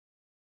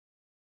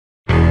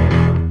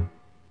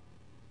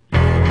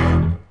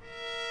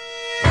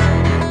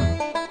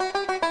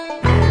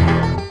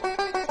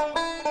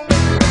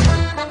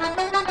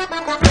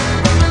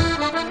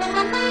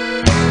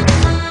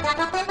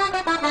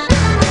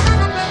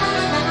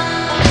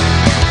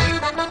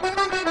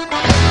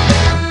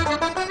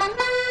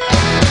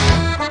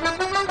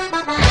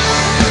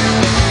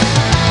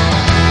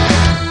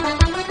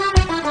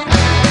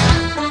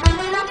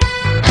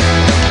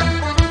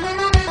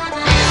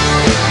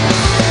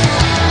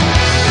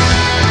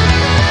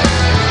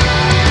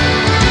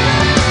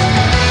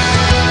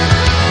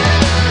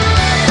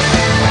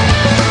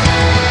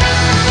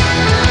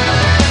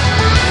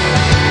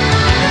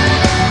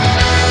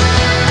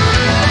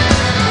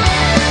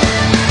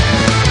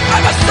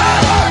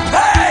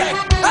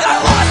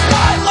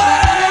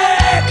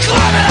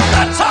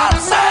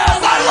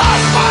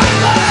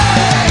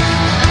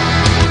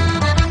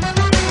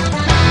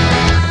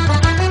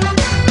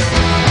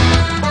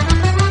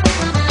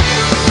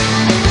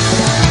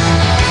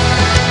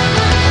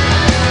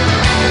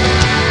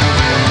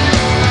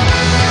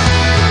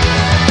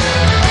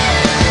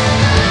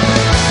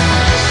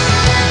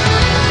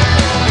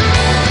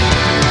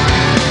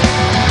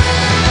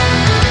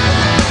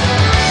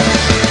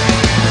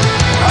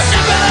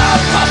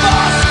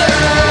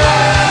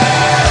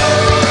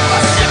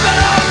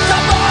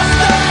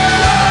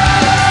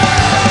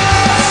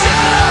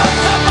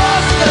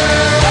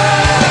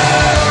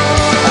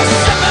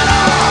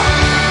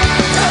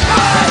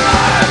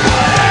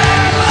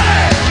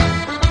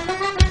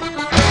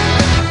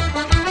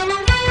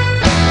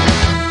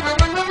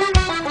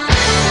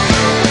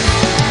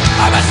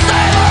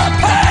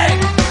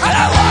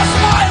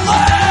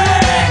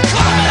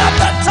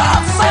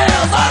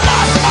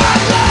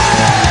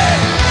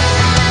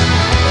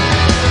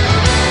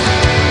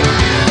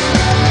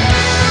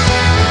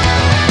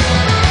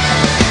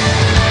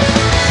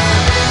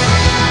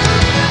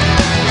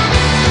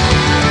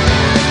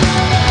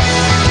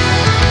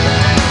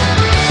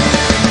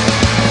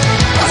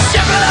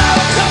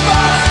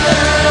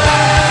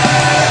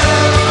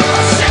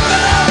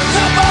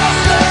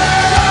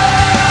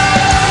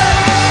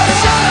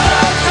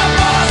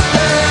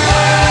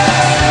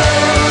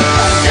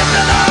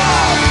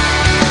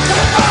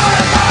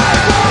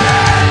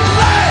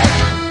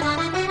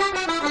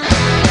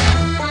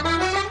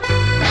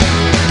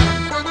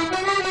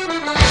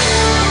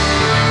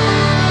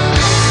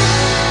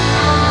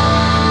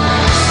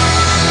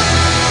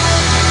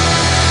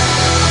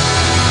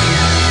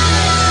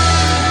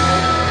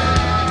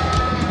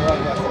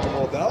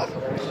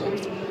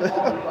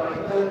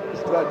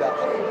Ja,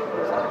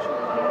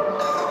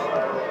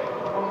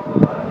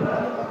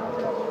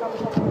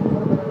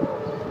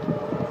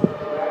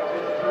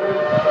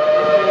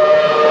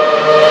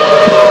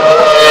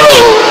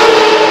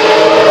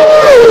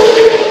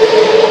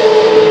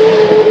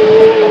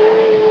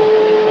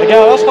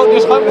 dat is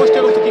gewoon mooi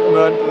stuk om te kijken,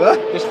 man. Het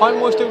is gewoon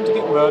mooi stuk om te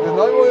kijken, man. Het is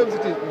nooit mooi om te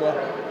kijken, maar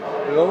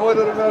het is wel mooi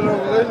dat het maar zo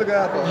vreselijk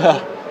gaat. Ja.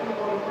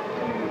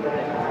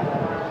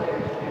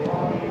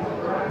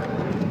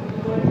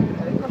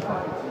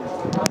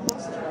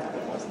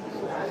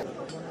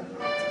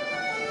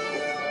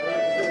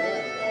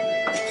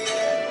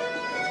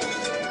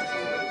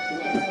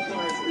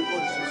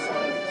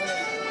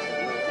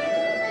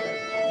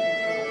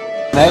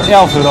 Nee,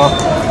 11 euro.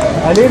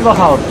 Hij leert wel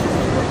goud.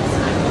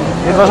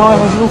 Dit was al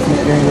even een schroefje,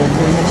 ik denk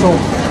dat zo.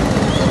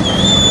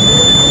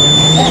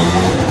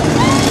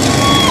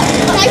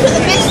 Kijk wat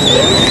de beste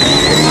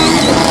is.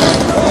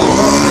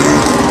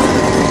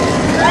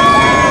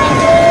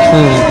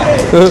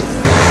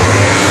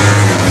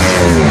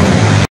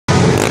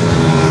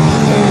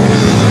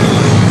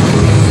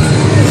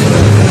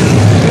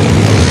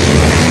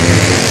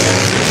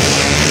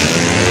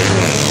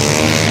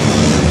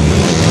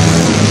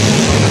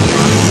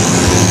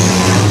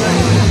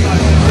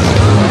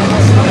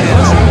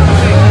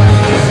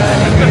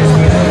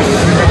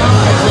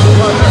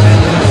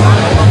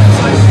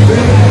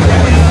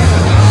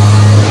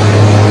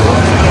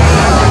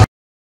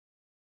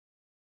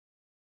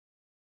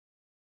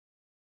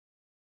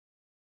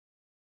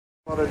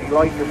 You'd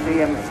like to see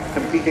him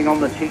competing on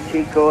the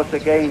cheat course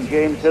again.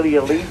 James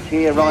Hillier leads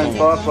here, Ryan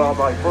Farquhar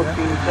by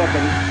 15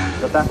 seconds,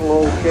 but that will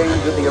all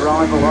change with the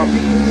arrival of the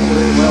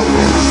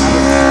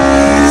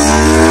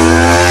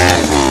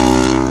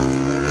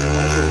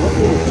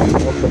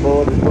off the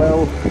board as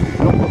well.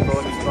 Number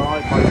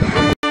 45 by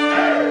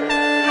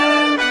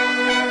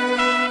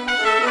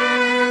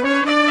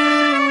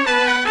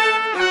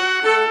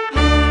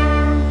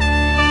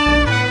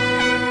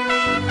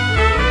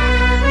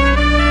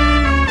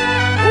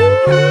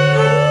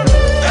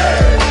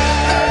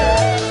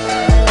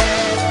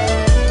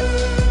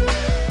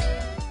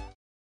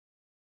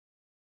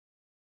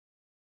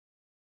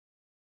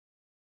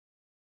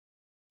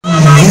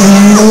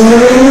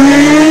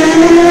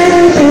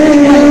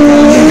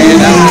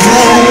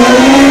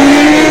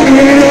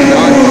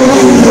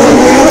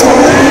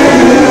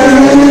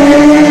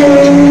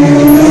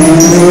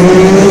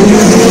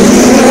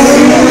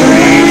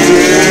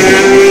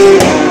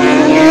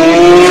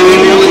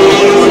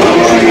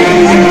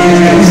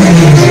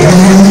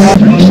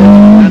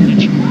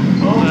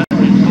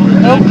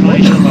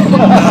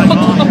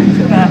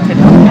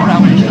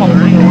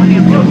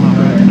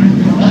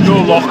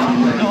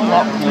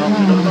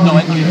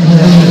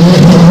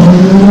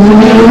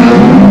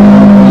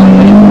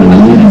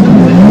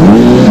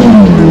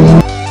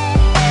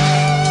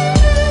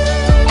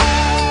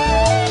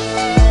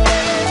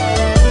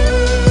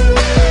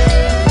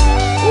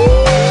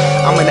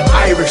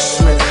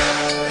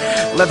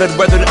leathered,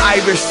 weathered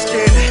Irish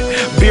skin.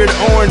 Beard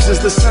orange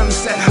as the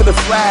sunset of the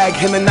flag.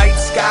 In the night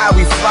sky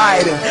we fly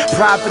it in.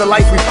 Pride for the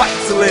life we fight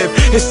to live.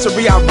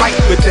 History I write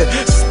with it.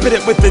 Spit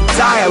it with the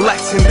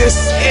dialect. And this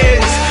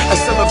is a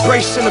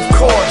celebration, of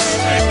course.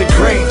 The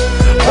green,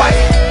 white,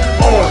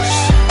 orange.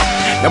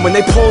 Now when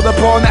they pulled up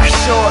on that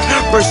shore,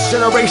 first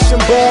generation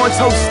born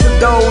toasted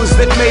those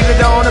that made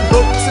it on a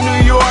boat to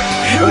New York.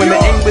 And when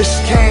the English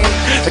came,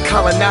 the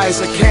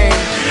colonizer came.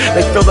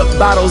 They filled up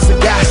bottles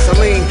of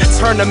gasoline,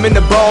 turned them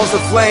into balls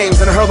of flames,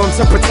 and hurled them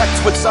to protect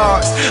what's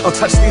ours. Don't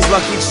touch these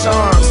lucky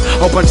charms.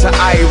 Whole bunch of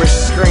Irish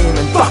screaming,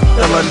 fuck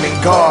the London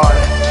Guard.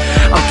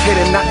 I'm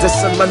kidding, not just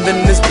in London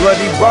is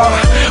bloody raw,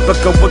 but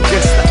go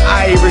against the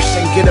Irish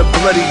and get a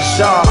bloody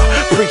jaw.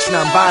 Preach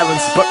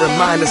non-violence, but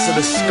remind us of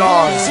the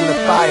scars and the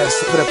fire.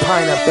 So put a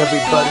pine up,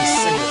 everybody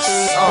sing a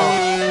song.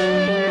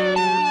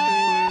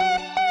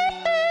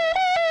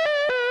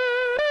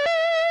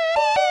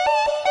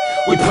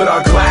 We put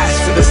our glass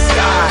to the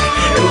sky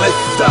and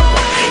lift up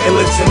and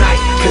live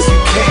tonight, cause you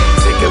can't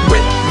take it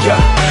with ya.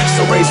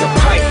 So raise a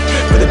pint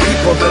for the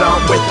people that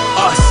aren't with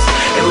us,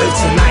 and live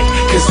tonight,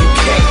 cause you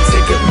can't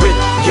take it with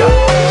ya.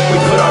 We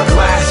put our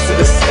glass to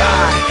the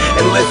sky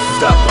and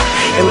lift up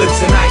and live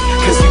tonight,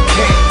 cause you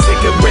can't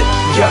take it with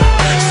ya.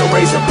 So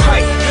raise a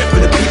pint for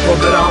the people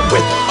that aren't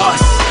with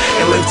us,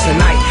 and live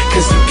tonight,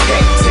 cause you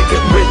can't take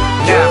it with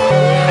ya.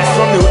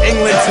 From New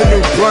England to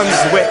New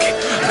Brunswick,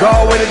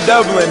 Galway to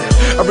Dublin,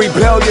 a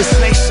rebellious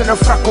nation of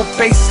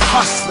freckle-faced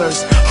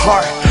hustlers,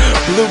 heart,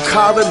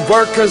 blue-collared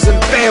workers and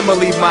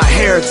family, my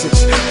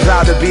heritage,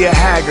 proud to be a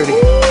Haggerty.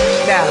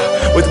 Now,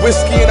 with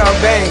whiskey in our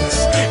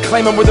veins,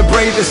 claiming we're the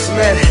bravest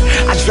men,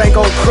 I drank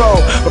Old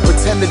Crow, but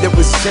pretended it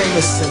was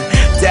Jameson.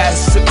 Dad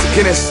sipped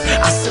Guinness,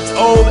 I sipped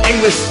Old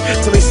English,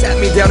 till he sat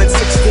me down at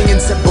 16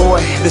 and said,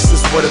 boy, this is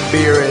what a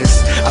beer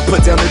is. I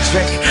put down the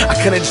drink, I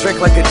couldn't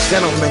drink like a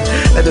gentleman.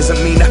 That doesn't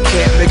mean I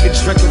can't make a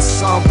drinking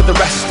song for the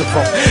rest of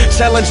them.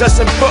 Challenge us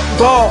in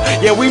football,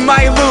 yeah we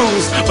might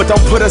lose, but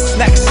don't put us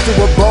next to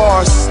a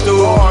bar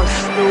stool.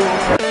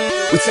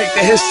 We take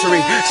the history,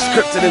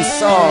 scripted in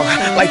song,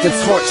 like the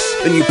torch,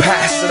 then you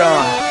pass it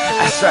on.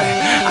 That's right,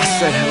 I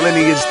said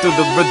lineage through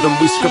the rhythm.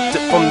 We script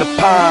it from the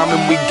palm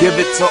and we give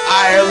it till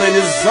Ireland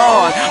is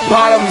on.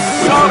 Bottoms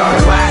up, our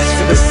glass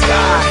to the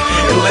sky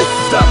and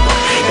lift up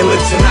and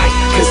live tonight,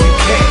 cause you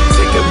can't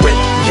take it with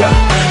ya.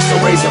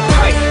 So raise a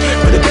pipe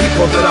for the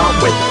people that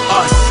aren't with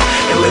us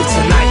and live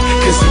tonight,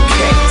 cause you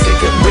can't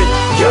take it with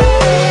ya.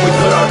 We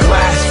put our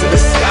glass to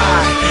the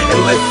sky and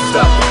lift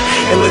up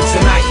and live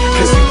tonight,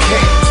 cause you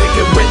can't take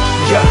it with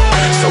ya.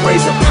 So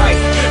raise a pipe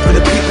for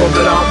the people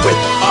that aren't with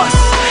us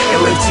and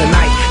live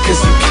tonight, cause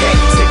you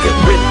can't take it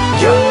with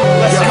ya.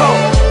 Let's go.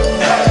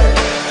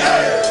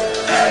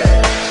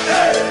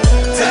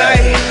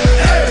 Tonight,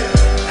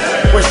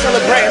 we're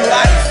celebrating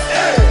life.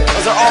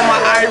 Those are all my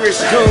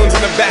Irish goons in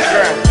the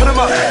background. Put them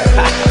up.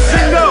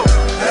 Snow,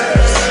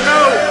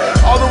 snow,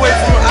 all the way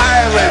from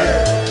Ireland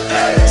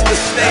to the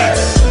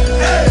States,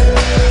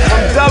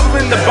 from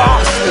Dublin to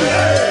Boston,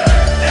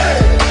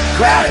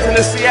 Grafton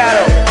to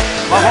Seattle,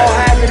 my whole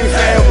Haggerty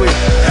family.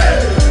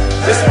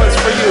 This one's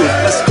for you.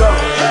 Let's go.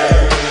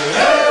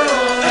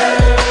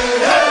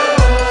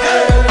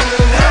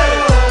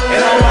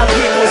 And all my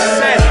people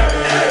say,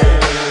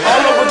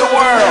 all over the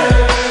world,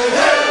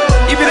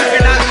 even if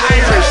you're not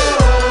Irish,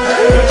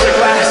 put your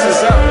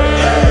glasses up.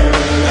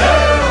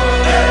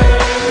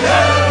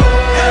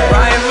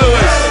 Ryan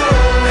Lewis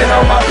and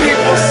all my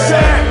people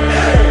say,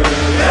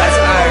 that's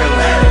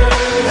Ireland.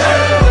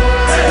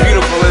 It's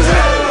beautiful, isn't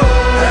it?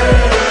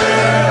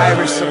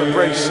 Irish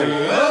celebration.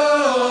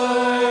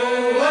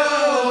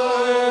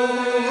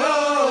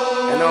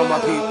 And all my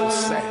people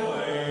say,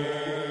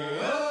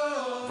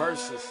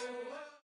 verses.